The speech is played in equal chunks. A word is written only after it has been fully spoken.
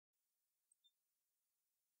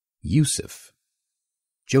Yusuf,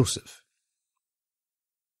 Joseph.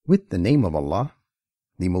 With the name of Allah,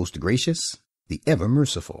 the most gracious, the ever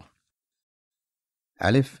merciful.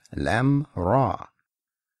 Alif, Lam, Ra.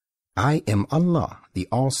 I am Allah, the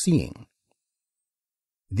all-seeing.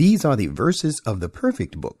 These are the verses of the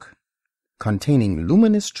perfect book, containing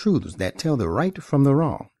luminous truths that tell the right from the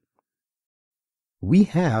wrong. We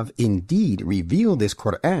have indeed revealed this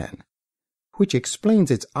Quran, which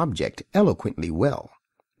explains its object eloquently well,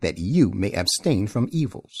 that you may abstain from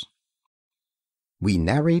evils. We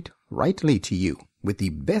narrate rightly to you with the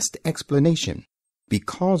best explanation,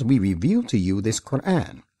 because we reveal to you this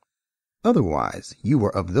Quran. Otherwise, you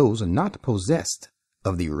were of those not possessed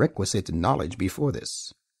of the requisite knowledge before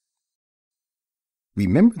this.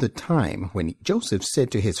 Remember the time when Joseph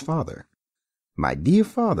said to his father, "My dear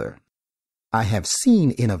father, I have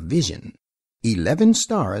seen in a vision 11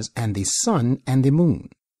 stars and the sun and the moon.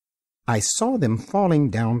 I saw them falling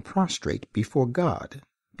down prostrate before God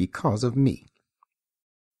because of me."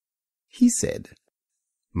 He said,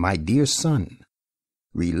 "My dear son,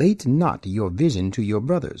 relate not your vision to your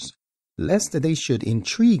brothers, lest they should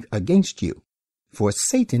intrigue against you, for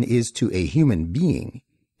Satan is to a human being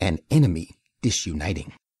an enemy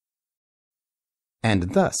disuniting.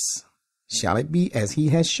 And thus shall it be as he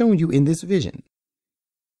has shown you in this vision.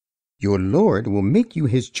 Your Lord will make you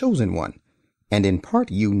his chosen one, and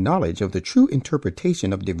impart you knowledge of the true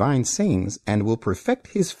interpretation of divine sayings, and will perfect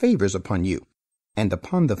his favors upon you, and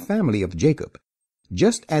upon the family of Jacob,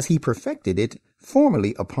 just as he perfected it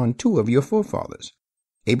formerly upon 2 of your forefathers,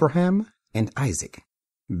 Abraham and Isaac.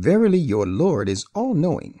 Verily your Lord is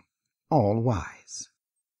all-knowing, all-wise."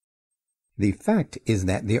 The fact is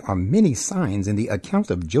that there are many signs in the account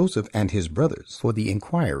of Joseph and his brothers for the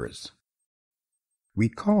inquirers.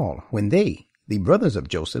 Recall when they, the brothers of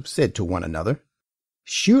Joseph, said to one another,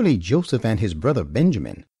 "Surely Joseph and his brother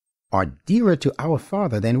Benjamin are dearer to our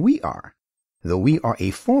father than we are, though we are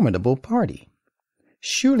a formidable party.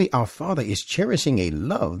 Surely our father is cherishing a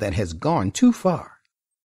love that has gone too far.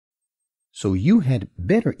 So you had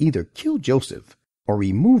better either kill Joseph or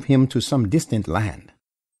remove him to some distant land.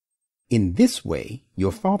 In this way,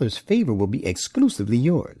 your father's favor will be exclusively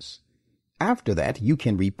yours. After that, you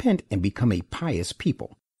can repent and become a pious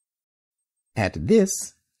people." At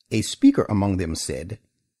this, a speaker among them said,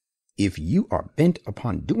 "If you are bent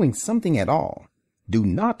upon doing something at all, do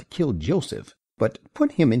not kill Joseph, but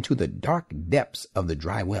put him into the dark depths of the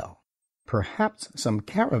dry well. Perhaps some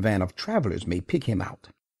caravan of travelers may pick him out."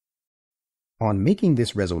 On making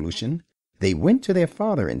this resolution, they went to their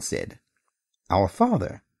father and said, "Our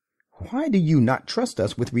father, why do you not trust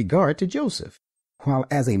us with regard to Joseph, while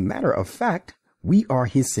as a matter of fact we are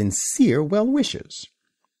his sincere well-wishers?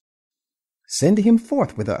 Send him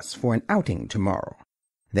forth with us for an outing tomorrow,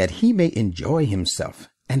 that he may enjoy himself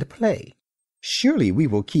and play. Surely we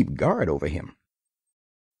will keep guard over him."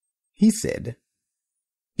 He said,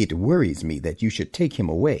 "It worries me that you should take him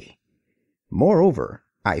away. Moreover,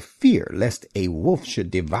 I fear lest a wolf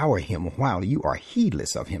should devour him while you are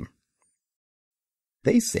heedless of him."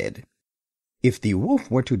 They said, "If the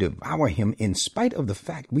wolf were to devour him in spite of the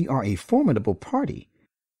fact we are a formidable party,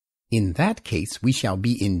 in that case we shall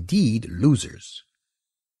be indeed losers."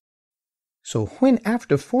 So when,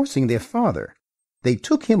 after forcing their father, they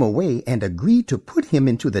took him away and agreed to put him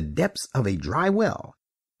into the depths of a dry well,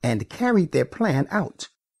 and carried their plan out,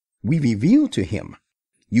 we revealed to him,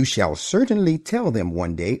 "You shall certainly tell them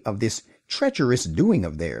one day of this treacherous doing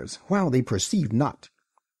of theirs, while they perceived not."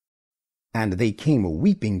 And they came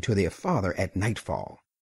weeping to their father at nightfall.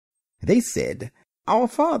 They said, "Our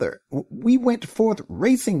father, we went forth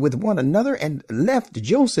racing with one another and left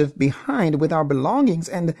Joseph behind with our belongings,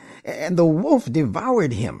 and the wolf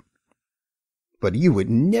devoured him. But you would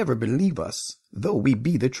never believe us, though we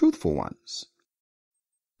be the truthful ones."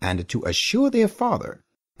 And to assure their father,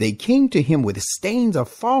 they came to him with stains of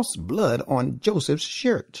false blood on Joseph's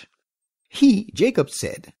shirt. He, Jacob,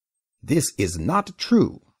 said, "This is not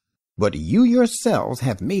true, but you yourselves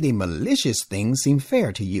have made a malicious thing seem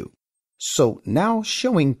fair to you. So now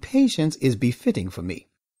showing patience is befitting for me,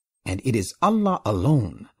 and it is Allah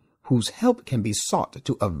alone whose help can be sought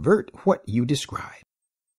to avert what you describe."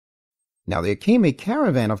 Now there came a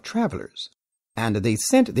caravan of travelers, and they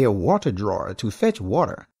sent their water drawer to fetch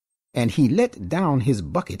water, and he let down his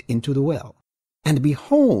bucket into the well. And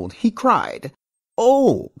behold, he cried,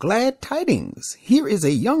 "Oh, glad tidings! Here is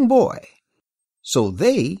a young boy." So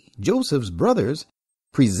they, Joseph's brothers,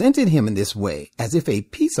 presented him in this way as if a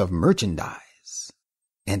piece of merchandise,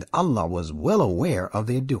 and Allah was well aware of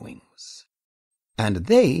their doings. And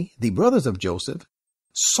they, the brothers of Joseph,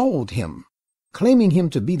 sold him, claiming him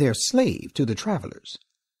to be their slave to the travelers.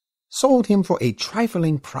 sold him for a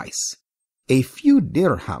trifling price, a few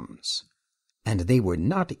dirhams, and they were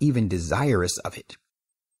not even desirous of it.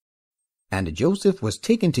 And Joseph was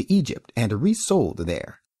taken to Egypt and resold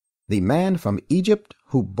there. The man from Egypt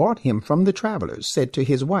who bought him from the travelers said to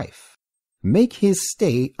his wife, "Make his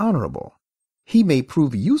stay honorable. He may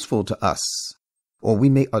prove useful to us, or we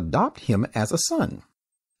may adopt him as a son."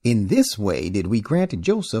 In this way did we grant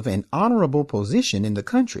Joseph an honorable position in the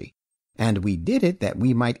country, and we did it that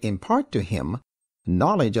we might impart to him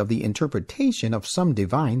knowledge of the interpretation of some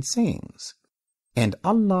divine sayings. And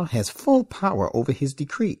Allah has full power over his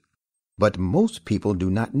decree, but most people do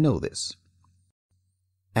not know this.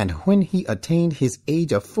 And when he attained his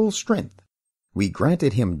age of full strength, we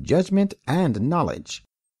granted him judgment and knowledge,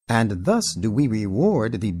 and thus do we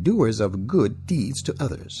reward the doers of good deeds to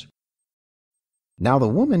others. Now the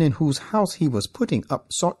woman in whose house he was putting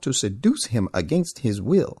up sought to seduce him against his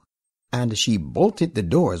will, and she bolted the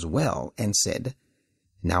doors well and said,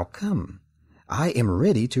 "Now come, I am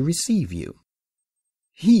ready to receive you."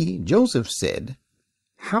 He, Joseph, said,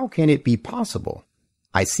 "How can it be possible?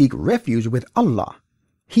 I seek refuge with Allah.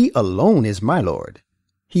 He alone is my Lord.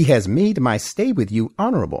 He has made my stay with you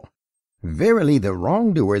honorable. Verily the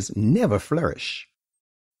wrongdoers never flourish."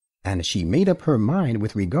 And she made up her mind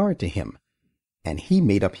with regard to him, and he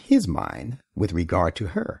made up his mind with regard to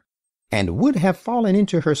her, and would have fallen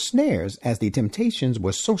into her snares, as the temptations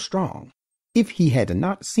were so strong, if he had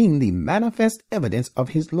not seen the manifest evidence of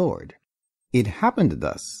his Lord. It happened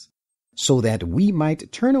thus, so that we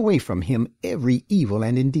might turn away from him every evil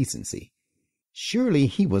and indecency. Surely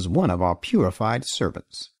he was one of our purified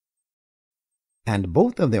servants. And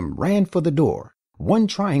both of them ran for the door, one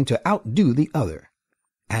trying to outdo the other,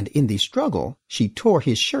 and in the struggle she tore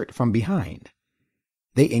his shirt from behind.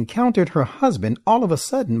 They encountered her husband all of a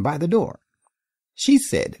sudden by the door. She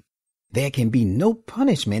said, "There can be no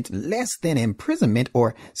punishment less than imprisonment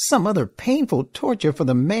or some other painful torture for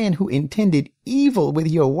the man who intended evil with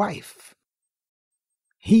your wife."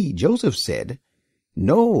 He, Joseph, said,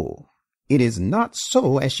 "No, it is not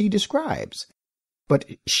so as she describes, but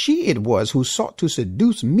she it was who sought to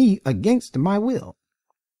seduce me against my will."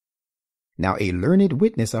 Now a learned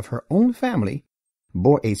witness of her own family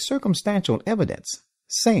bore a circumstantial evidence,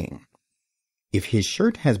 saying, "If his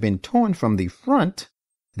shirt has been torn from the front,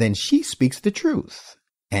 then she speaks the truth,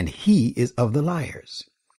 and he is of the liars.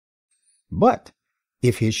 But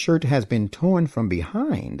if his shirt has been torn from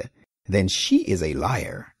behind, then she is a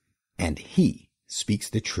liar, and he speaks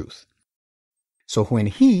the truth." So when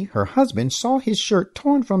he, her husband, saw his shirt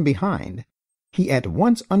torn from behind, he at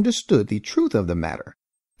once understood the truth of the matter,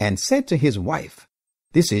 and said to his wife,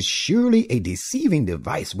 "This is surely a deceiving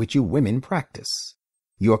device which you women practice.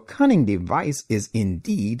 Your cunning device is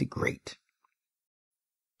indeed great."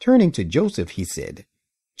 Turning to Joseph, he said,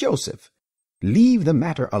 "Joseph, leave the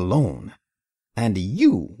matter alone. And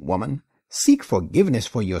you, woman, seek forgiveness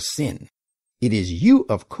for your sin. It is you,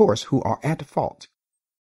 of course, who are at fault."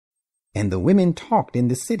 And the women talked in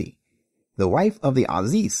the city. The wife of the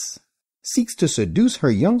Aziz seeks to seduce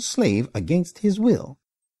her young slave against his will.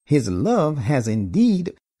 His love has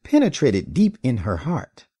indeed penetrated deep in her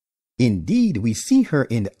heart. Indeed, we see her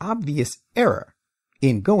in obvious error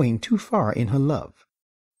in going too far in her love.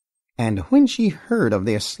 And when she heard of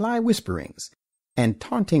their sly whisperings and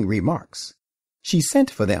taunting remarks, she sent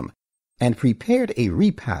for them and prepared a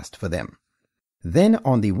repast for them. Then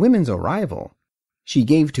on the women's arrival, she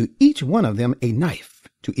gave to each one of them a knife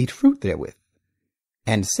to eat fruit therewith,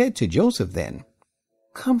 and said to Joseph then,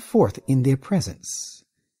 "Come forth in their presence."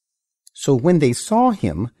 So when they saw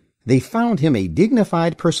him, they found him a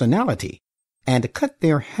dignified personality, and cut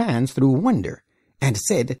their hands through wonder, and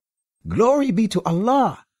said, "Glory be to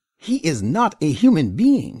Allah! He is not a human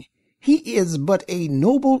being. He is but a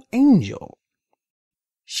noble angel."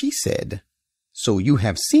 She said, "So you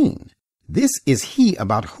have seen. This is he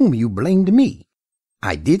about whom you blamed me.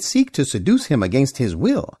 I did seek to seduce him against his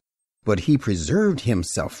will, but he preserved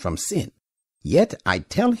himself from sin. Yet I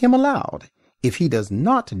tell him aloud, if he does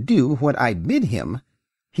not do what I bid him,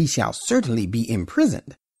 he shall certainly be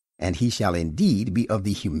imprisoned, and he shall indeed be of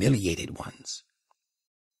the humiliated ones."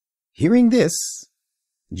 Hearing this,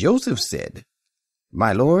 Joseph said,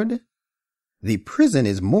 "My lord, the prison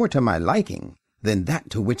is more to my liking than that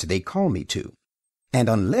to which they call me to, and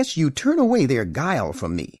unless you turn away their guile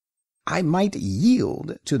from me, I might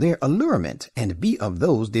yield to their allurement and be of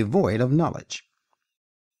those devoid of knowledge."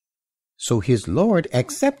 So his lord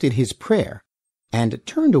accepted his prayer and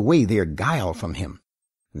turned away their guile from him.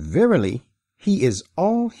 Verily, he is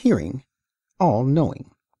all-hearing, all-knowing.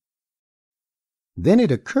 Then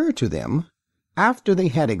it occurred to them after they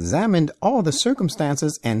had examined all the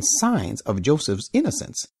circumstances and signs of Joseph's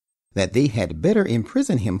innocence, that they had better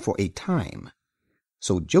imprison him for a time.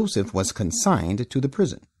 So Joseph was consigned to the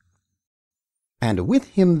prison. And with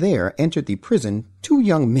him there entered the prison 2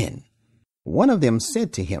 young men. One of them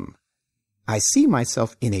said to him, I see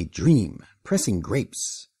myself in a dream, pressing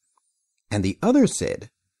grapes. And the other said,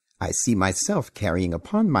 I see myself carrying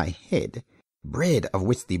upon my head bread of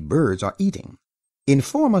which the birds are eating.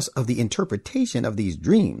 Inform us of the interpretation of these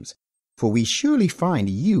dreams, for we surely find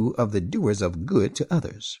you of the doers of good to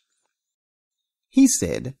others. He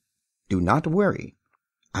said, Do not worry.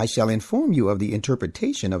 I shall inform you of the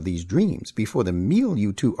interpretation of these dreams before the meal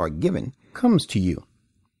you 2 are given comes to you.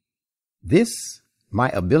 This, my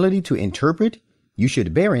ability to interpret, you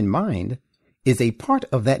should bear in mind, is a part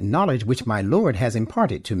of that knowledge which my Lord has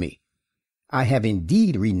imparted to me. I have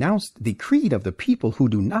indeed renounced the creed of the people who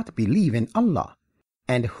do not believe in Allah,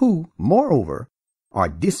 and who, moreover, are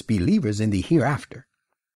disbelievers in the hereafter.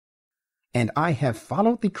 And I have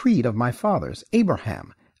followed the creed of my fathers,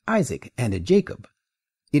 Abraham, Isaac, and Jacob.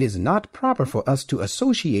 It is not proper for us to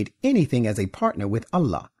associate anything as a partner with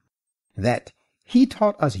Allah. That He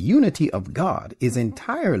taught us unity of God is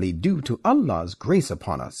entirely due to Allah's grace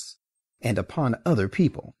upon us and upon other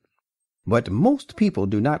people. But most people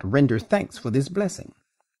do not render thanks for this blessing.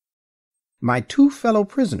 My 2 fellow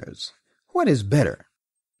prisoners, what is better,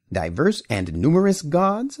 diverse and numerous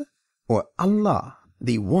gods, or Allah,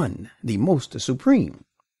 the One, the Most Supreme?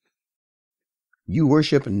 You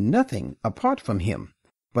worship nothing apart from Him,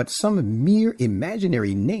 but some mere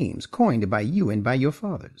imaginary names coined by you and by your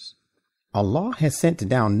fathers. Allah has sent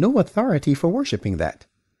down no authority for worshipping that.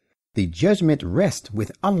 The judgment rests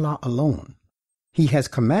with Allah alone. He has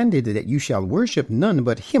commanded that you shall worship none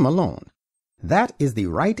but Him alone. That is the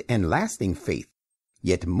right and lasting faith,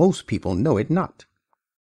 yet most people know it not.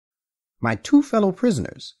 My 2 fellow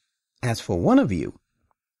prisoners, as for one of you,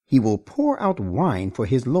 he will pour out wine for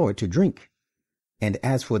his Lord to drink, and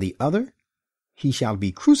as for the other, he shall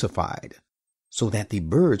be crucified, so that the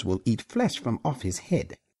birds will eat flesh from off his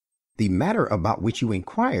head. The matter about which you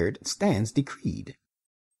inquired stands decreed.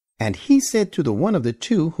 And he said to the one of the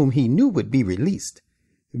 2 whom he knew would be released,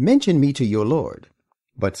 Mention me to your Lord.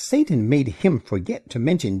 But Satan made him forget to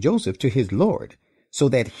mention Joseph to his Lord, so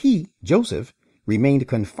that he, Joseph, remained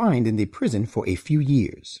confined in the prison for a few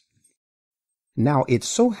years. Now it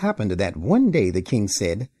so happened that one day the king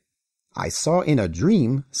said, I saw in a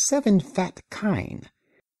dream 7 fat kine,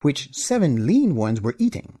 which 7 lean ones were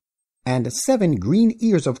eating, and 7 green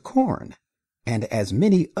ears of corn, and as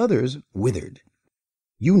many others withered.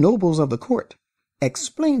 You nobles of the court,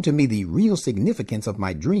 explain to me the real significance of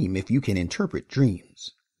my dream if you can interpret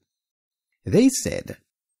dreams. They said,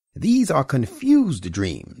 These are confused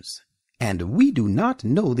dreams, and we do not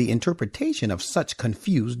know the interpretation of such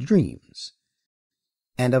confused dreams.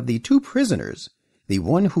 And of the 2 prisoners, the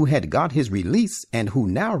one who had got his release and who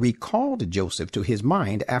now recalled Joseph to his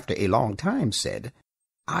mind after a long time said,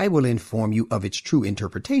 I will inform you of its true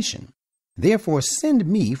interpretation. Therefore send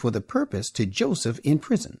me for the purpose to Joseph in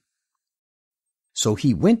prison. So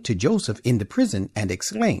he went to Joseph in the prison and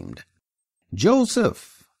exclaimed,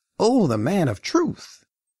 Joseph, O the man of truth,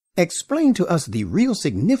 explain to us the real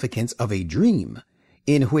significance of a dream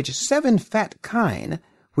in which 7 fat kine,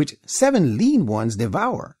 which 7 lean ones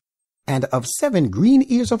devour, and of 7 green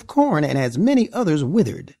ears of corn and as many others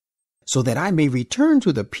withered, so that I may return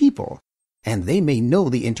to the people, and they may know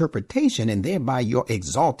the interpretation and thereby your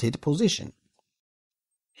exalted position.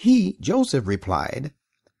 He, Joseph, replied,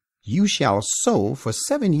 You shall sow for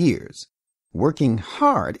 7 years, working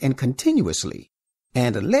hard and continuously,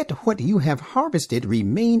 and let what you have harvested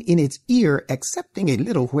remain in its ear, excepting a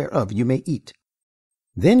little whereof you may eat.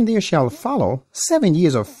 Then there shall follow 7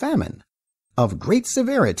 years of famine, of great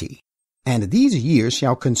severity, and these years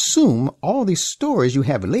shall consume all the stores you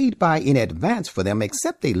have laid by in advance for them,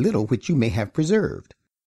 except a little which you may have preserved.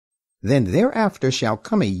 Then thereafter shall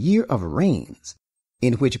come a year of rains,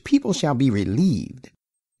 in which people shall be relieved,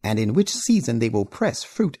 and in which season they will press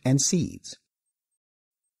fruit and seeds.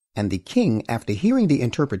 And the king, after hearing the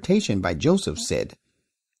interpretation by Joseph, said,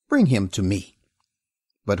 Bring him to me.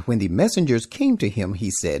 But when the messengers came to him,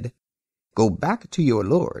 he said, Go back to your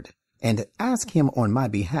lord, and ask him on my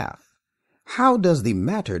behalf, how does the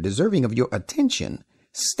matter deserving of your attention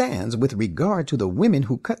stands with regard to the women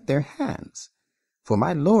who cut their hands? For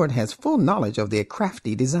my lord has full knowledge of their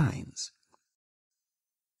crafty designs.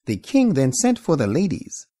 The king then sent for the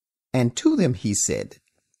ladies, and to them he said,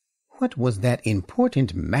 What was that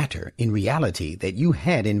important matter in reality that you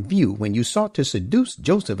had in view when you sought to seduce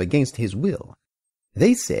Joseph against his will?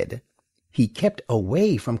 They said, He kept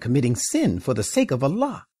away from committing sin for the sake of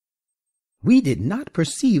Allah. We did not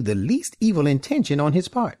perceive the least evil intention on his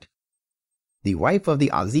part. The wife of the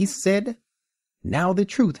Aziz said, "Now the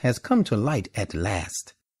truth has come to light at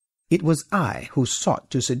last. It was I who sought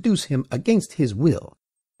to seduce him against his will,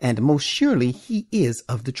 and most surely he is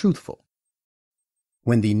of the truthful."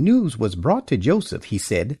 When the news was brought to Joseph, he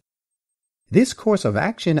said, "This course of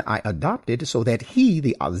action I adopted so that he,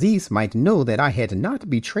 the Aziz, might know that I had not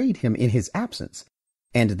betrayed him in his absence,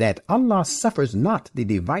 and that Allah suffers not the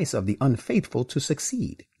device of the unfaithful to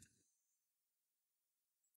succeed.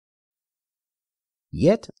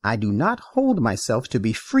 Yet I do not hold myself to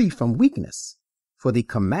be free from weakness, for the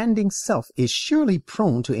commanding self is surely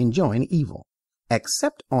prone to enjoin evil,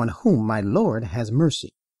 except on whom my Lord has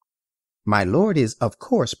mercy. My Lord is, of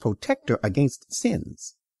course, protector against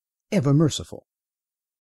sins, ever merciful."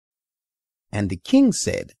 And the king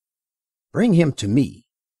said, "Bring him to me.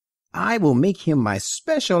 I will make him my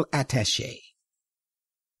special attaché."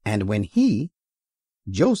 And when he,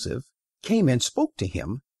 Joseph, came and spoke to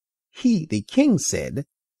him, he, the king, said,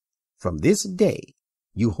 "From this day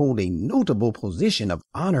you hold a notable position of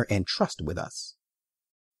honor and trust with us."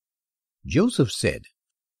 Joseph said,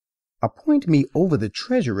 "Appoint me over the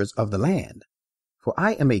treasurers of the land, for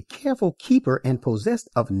I am a careful keeper and possessed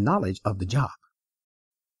of knowledge of the job."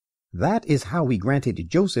 That is how we granted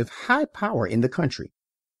Joseph high power in the country.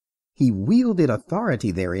 He wielded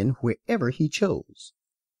authority therein wherever he chose.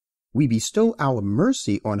 We bestow our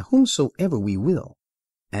mercy on whomsoever we will,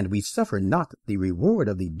 and we suffer not the reward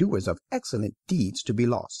of the doers of excellent deeds to be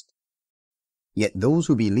lost. Yet those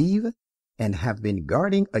who believe and have been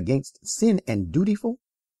guarding against sin and dutiful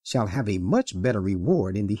shall have a much better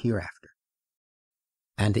reward in the hereafter.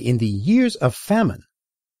 And in the years of famine,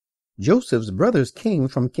 Joseph's brothers came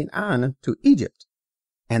from Canaan to Egypt,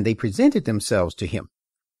 and they presented themselves to him.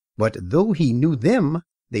 But though he knew them,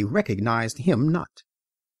 they recognized him not.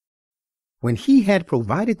 When he had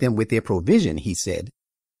provided them with their provision, he said,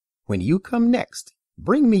 "When you come next,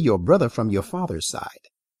 bring me your brother from your father's side.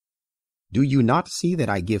 Do you not see that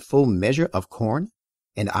I give full measure of corn,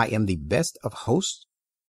 and I am the best of hosts?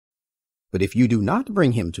 But if you do not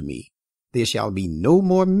bring him to me, there shall be no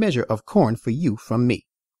more measure of corn for you from me,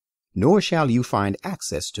 nor shall you find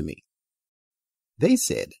access to me." They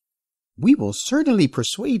said, "We will certainly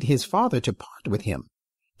persuade his father to part with him,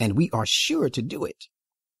 and we are sure to do it."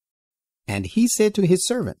 And he said to his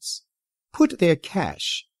servants, "Put their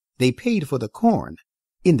cash, they paid for the corn,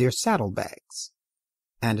 in their saddlebags,"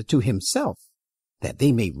 and to himself, that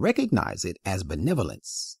they may recognize it as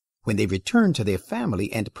benevolence when they return to their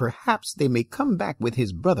family, and perhaps they may come back with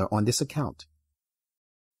his brother on this account.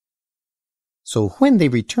 So when they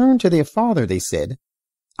returned to their father, they said,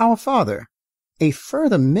 "Our father, a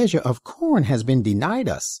further measure of corn has been denied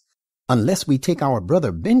us, unless we take our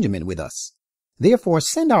brother Benjamin with us. Therefore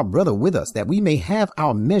send our brother with us, that we may have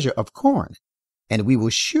our measure of corn, and we will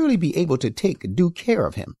surely be able to take due care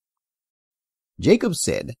of him." Jacob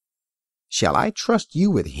said, "Shall I trust you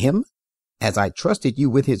with him, as I trusted you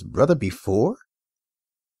with his brother before?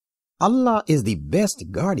 Allah is the best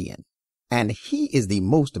guardian, and he is the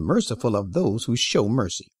most merciful of those who show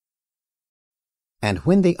mercy." And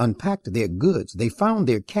when they unpacked their goods, they found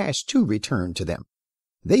their cash too returned to them.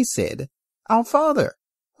 They said, "Our father,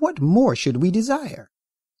 what more should we desire?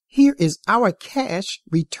 Here is our cash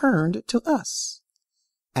returned to us.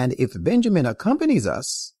 And if Benjamin accompanies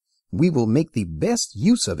us, we will make the best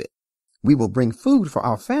use of it. We will bring food for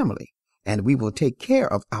our family, and we will take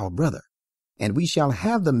care of our brother, and we shall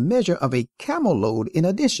have the measure of a camel load in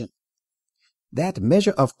addition. That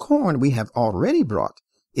measure of corn we have already brought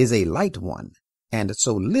is a light one, and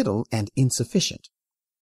so little and insufficient."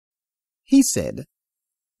 He said,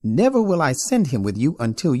 "Never will I send him with you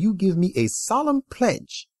until you give me a solemn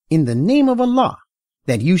pledge in the name of Allah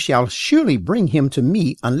that you shall surely bring him to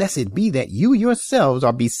me, unless it be that you yourselves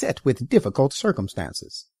are beset with difficult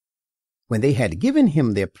circumstances." When they had given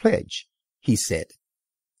him their pledge, he said,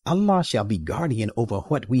 "Allah shall be guardian over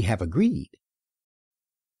what we have agreed."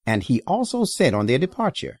 And he also said on their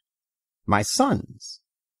departure, "My sons,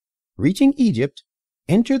 reaching Egypt,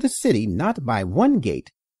 enter the city not by one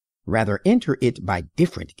gate, rather enter it by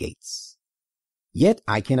different gates. Yet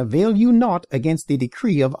I can avail you naught against the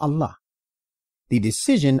decree of Allah. The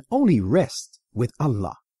decision only rests with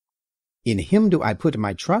Allah. In him do I put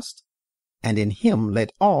my trust, and in him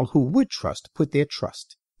let all who would trust put their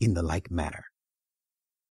trust in the like manner."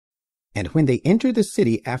 And when they entered the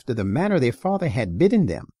city after the manner their father had bidden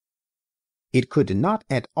them, it could not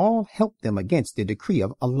at all help them against the decree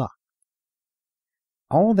of Allah.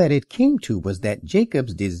 All that it came to was that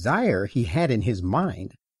Jacob's desire he had in his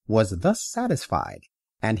mind was thus satisfied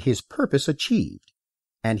and his purpose achieved,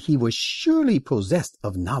 and he was surely possessed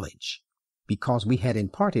of knowledge, because we had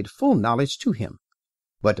imparted full knowledge to him.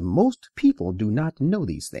 But most people do not know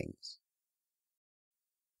these things.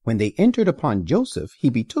 When they entered upon Joseph,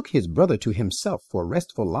 he betook his brother to himself for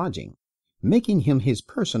restful lodging, making him his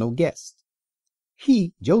personal guest.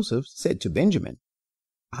 He, Joseph, said to Benjamin,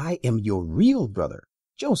 I am your real brother,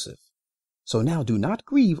 Joseph. So now do not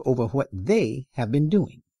grieve over what they have been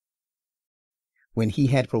doing. When he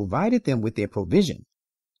had provided them with their provision,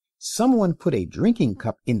 someone put a drinking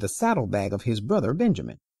cup in the saddlebag of his brother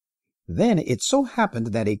Benjamin. Then it so happened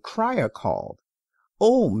that a crier called,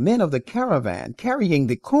 O men of the caravan carrying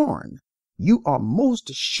the corn, you are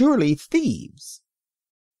most surely thieves.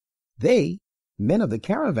 They, men of the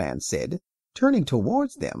caravan, said, turning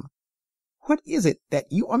towards them, What is it that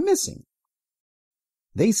you are missing?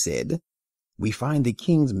 They said, We find the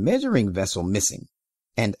king's measuring vessel missing,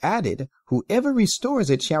 and added, Whoever restores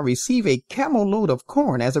it shall receive a camel load of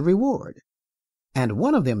corn as a reward. And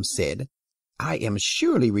one of them said, I am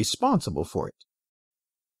surely responsible for it.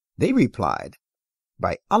 They replied,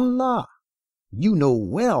 By Allah, you know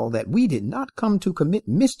well that we did not come to commit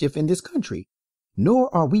mischief in this country,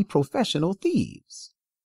 nor are we professional thieves.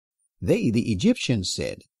 They, the Egyptians,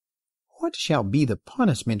 said, What shall be the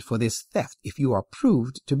punishment for this theft if you are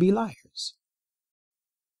proved to be liars?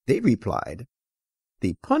 They replied,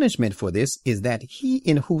 The punishment for this is that he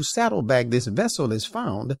in whose saddlebag this vessel is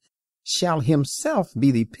found shall himself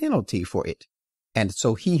be the penalty for it, and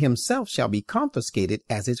so he himself shall be confiscated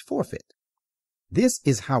as its forfeit. This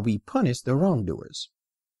is how we punish the wrongdoers.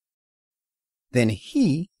 Then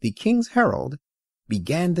he, the king's herald,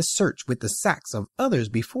 began the search with the sacks of others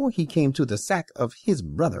before he came to the sack of his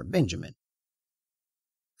brother Benjamin.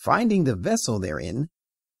 Finding the vessel therein,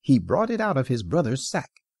 he brought it out of his brother's sack.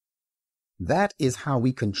 That is how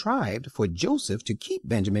we contrived for Joseph to keep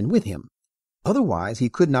Benjamin with him. Otherwise he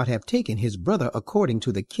could not have taken his brother according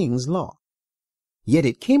to the king's law. Yet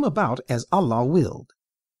it came about as Allah willed.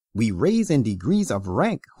 We raise in degrees of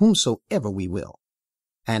rank whomsoever we will.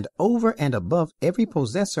 And over and above every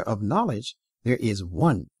possessor of knowledge, there is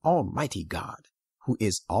one Almighty God, who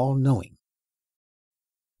is all-knowing.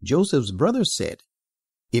 Joseph's brothers said,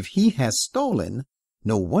 If he has stolen,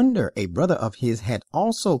 no wonder a brother of his had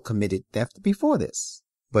also committed theft before this.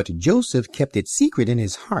 But Joseph kept it secret in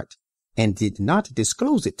his heart, and did not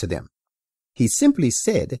disclose it to them. He simply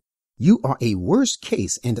said, You are a worse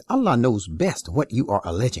case, and Allah knows best what you are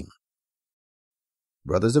alleging.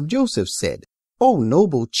 Brothers of Joseph said, O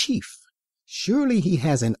noble chief, surely he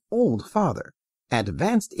has an old father,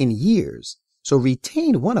 advanced in years, so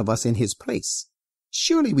retain one of us in his place.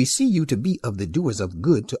 Surely we see you to be of the doers of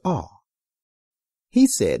good to all. He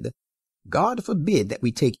said, God forbid that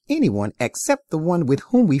we take anyone except the one with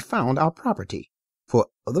whom we found our property, for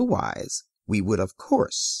otherwise we would of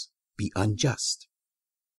course be unjust.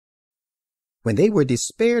 When they were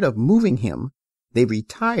despaired of moving him, they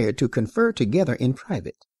retired to confer together in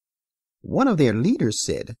private. One of their leaders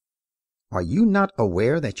said, Are you not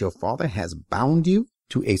aware that your father has bound you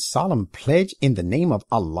to a solemn pledge in the name of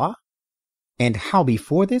Allah? And how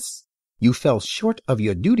before this you fell short of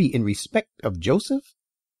your duty in respect of Joseph?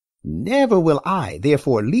 Never will I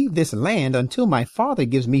therefore leave this land until my father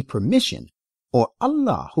gives me permission, or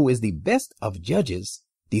Allah, who is the best of judges,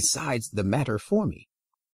 decides the matter for me.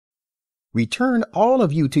 Return all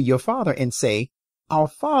of you to your father and say, Our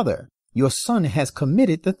father, your son has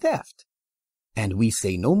committed the theft. And we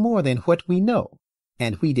say no more than what we know,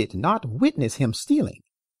 and we did not witness him stealing,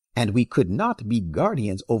 and we could not be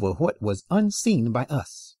guardians over what was unseen by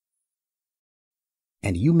us.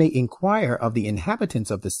 And you may inquire of the inhabitants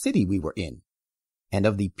of the city we were in, and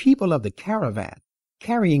of the people of the caravan,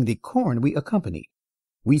 carrying the corn we accompanied.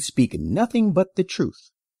 We speak nothing but the truth.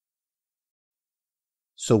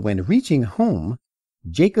 So when reaching home,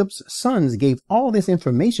 Jacob's sons gave all this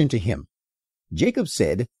information to him. Jacob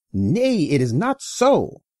said, Nay, it is not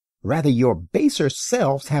so. Rather, your baser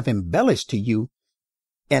selves have embellished to you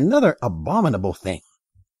another abominable thing.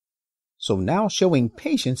 So now showing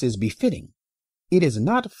patience is befitting. It is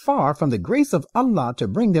not far from the grace of Allah to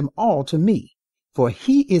bring them all to me, for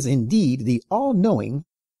he is indeed the all-knowing,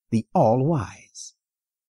 the all-wise.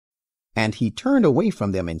 And he turned away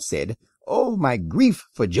from them and said, Oh, my grief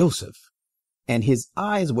for Joseph! And his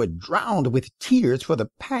eyes were drowned with tears for the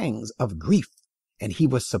pangs of grief, and he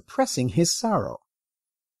was suppressing his sorrow.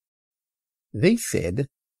 They said,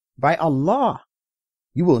 By Allah,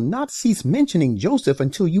 you will not cease mentioning Joseph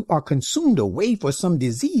until you are consumed away for some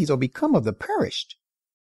disease or become of the perished.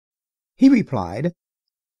 He replied,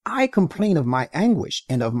 I complain of my anguish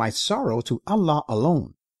and of my sorrow to Allah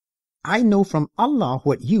alone, I know from Allah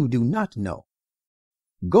what you do not know.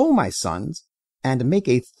 Go, my sons, and make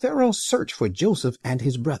a thorough search for Joseph and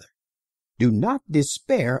his brother. Do not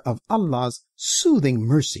despair of Allah's soothing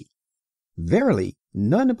mercy. Verily,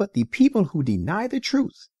 none but the people who deny the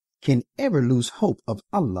truth can ever lose hope of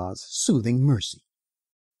Allah's soothing mercy.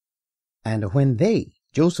 And when they,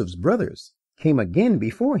 Joseph's brothers, came again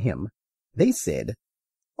before him, they said,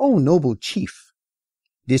 O noble chief,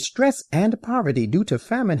 distress and poverty due to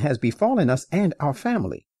famine has befallen us and our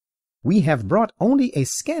family. We have brought only a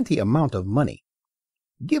scanty amount of money.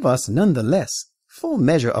 Give us nonetheless full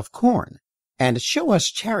measure of corn, and show us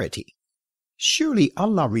charity. Surely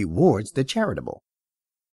Allah rewards the charitable.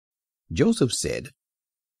 Joseph said,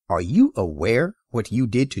 Are you aware what you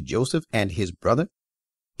did to Joseph and his brother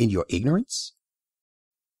in your ignorance?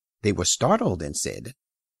 They were startled and said,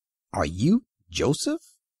 Are you Joseph?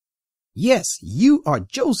 Yes, you are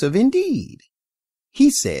Joseph indeed.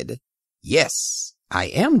 He said, Yes, I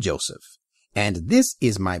am Joseph, and this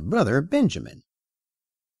is my brother Benjamin.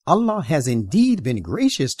 Allah has indeed been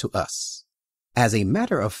gracious to us. As a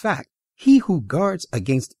matter of fact, he who guards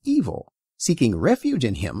against evil, seeking refuge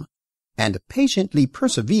in him, and patiently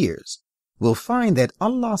perseveres, will find that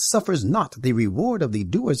Allah suffers not the reward of the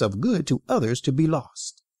doers of good to others to be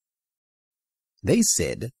lost. They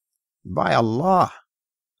said, By Allah,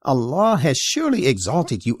 Allah has surely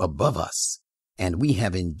exalted you above us, and we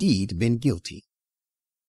have indeed been guilty.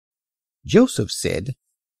 Joseph said,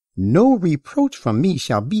 No reproach from me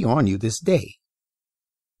shall be on you this day.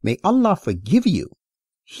 May Allah forgive you.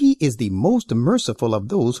 He is the most merciful of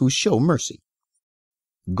those who show mercy.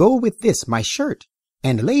 Go with this, my shirt,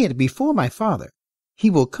 and lay it before my father. He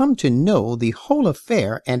will come to know the whole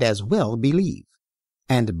affair and as well believe,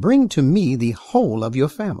 and bring to me the whole of your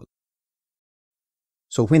family.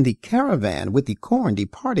 So when the caravan with the corn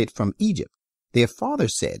departed from Egypt, their father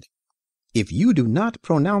said, If you do not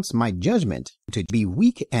pronounce my judgment to be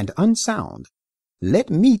weak and unsound, let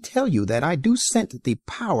me tell you that I do scent the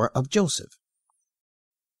power of Joseph.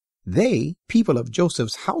 They, people of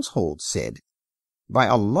Joseph's household, said, By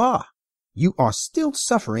Allah, you are still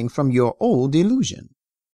suffering from your old delusion.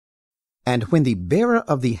 And when the bearer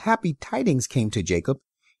of the happy tidings came to Jacob,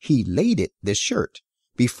 he laid it, the shirt,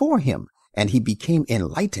 before him, and he became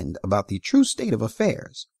enlightened about the true state of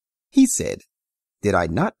affairs. He said, Did I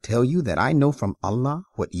not tell you that I know from Allah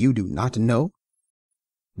what you do not know?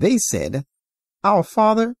 They said, Our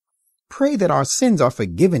father, pray that our sins are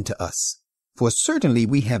forgiven to us, for certainly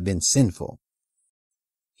we have been sinful.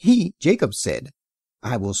 He, Jacob, said,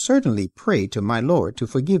 I will certainly pray to my Lord to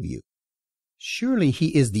forgive you. Surely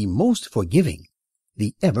he is the most forgiving,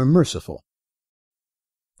 the ever merciful.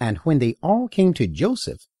 And when they all came to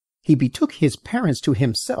Joseph, he betook his parents to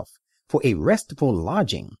himself for a restful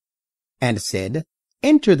lodging, and said,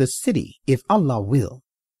 Enter the city, if Allah will.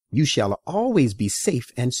 You shall always be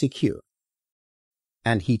safe and secure.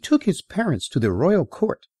 And he took his parents to the royal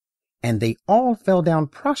court, and they all fell down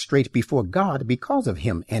prostrate before God because of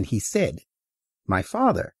him, and he said, My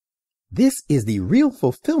father, this is the real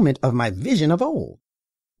fulfillment of my vision of old.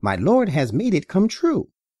 My Lord has made it come true.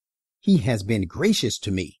 He has been gracious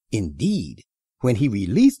to me, indeed, when he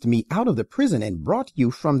released me out of the prison and brought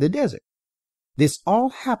you from the desert. This all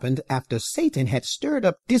happened after Satan had stirred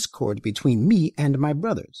up discord between me and my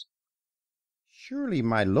brothers. Surely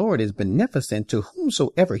my Lord is beneficent to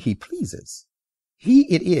whomsoever he pleases.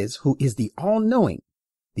 He it is who is the all-knowing,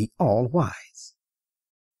 the all-wise.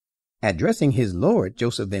 Addressing his Lord,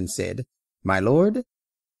 Joseph then said, My Lord,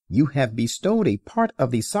 you have bestowed a part of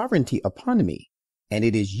the sovereignty upon me, and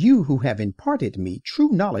it is you who have imparted me true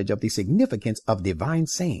knowledge of the significance of divine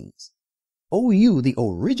sayings. O you, the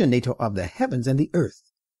originator of the heavens and the earth,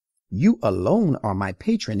 you alone are my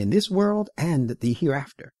patron in this world and the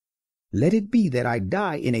hereafter. Let it be that I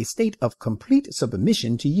die in a state of complete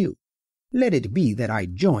submission to you. Let it be that I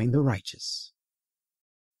join the righteous.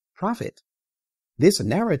 Prophet, this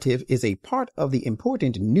narrative is a part of the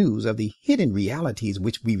important news of the hidden realities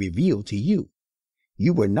which we reveal to you.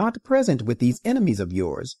 You were not present with these enemies of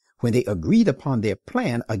yours when they agreed upon their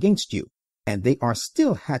plan against you, and they are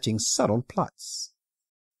still hatching subtle plots.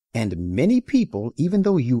 And many people, even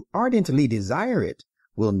though you ardently desire it,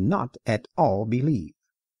 will not at all believe,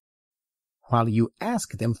 while you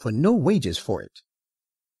ask them for no wages for it.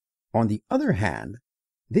 On the other hand,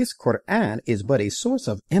 this Quran is but a source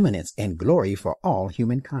of eminence and glory for all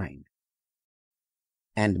humankind.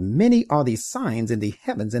 And many are the signs in the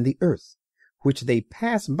heavens and the earth, which they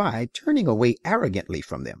pass by, turning away arrogantly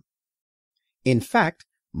from them. In fact,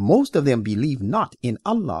 most of them believe not in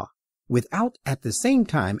Allah, without at the same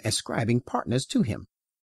time ascribing partners to him.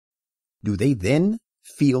 Do they then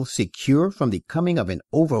feel secure from the coming of an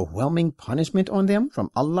overwhelming punishment on them from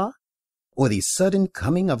Allah, or the sudden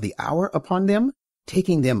coming of the hour upon them,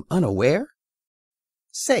 taking them unaware?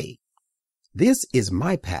 Say, this is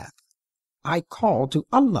my path. I call to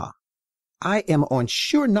Allah. I am on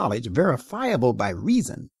sure knowledge verifiable by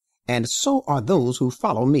reason, and so are those who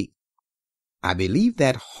follow me. I believe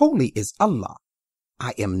that holy is Allah.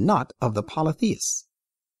 I am not of the polytheists.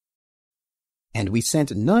 And we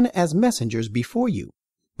sent none as messengers before you,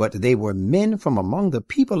 but they were men from among the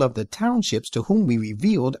people of the townships to whom we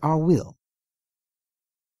revealed our will.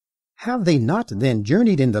 Have they not then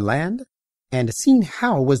journeyed in the land, and seen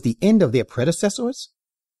how was the end of their predecessors?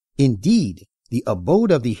 Indeed, the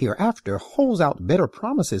abode of the hereafter holds out better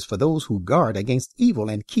promises for those who guard against evil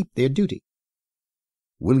and keep their duty.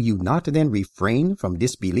 Will you not then refrain from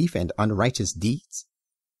disbelief and unrighteous deeds?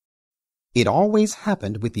 It always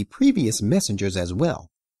happened with the previous messengers as well.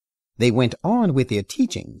 They went on with their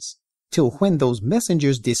teachings, till when those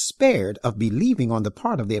messengers despaired of believing on the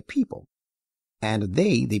part of their people, and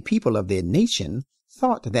they, the people of their nation,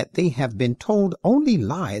 thought that they have been told only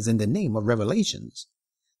lies in the name of revelations,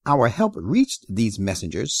 our help reached these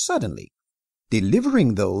messengers suddenly,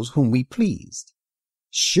 delivering those whom we pleased.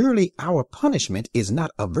 Surely our punishment is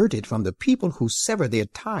not averted from the people who sever their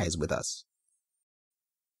ties with us.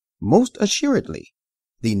 Most assuredly,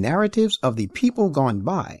 the narratives of the people gone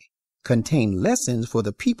by contain lessons for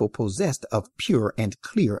the people possessed of pure and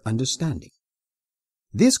clear understanding.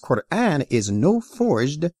 This Quran is no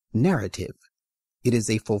forged narrative. It is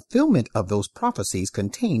a fulfillment of those prophecies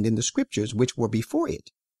contained in the scriptures which were before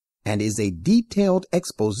it, and is a detailed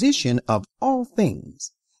exposition of all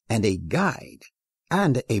things, and a guide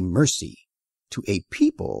and a mercy to a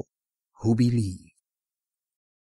people who believe.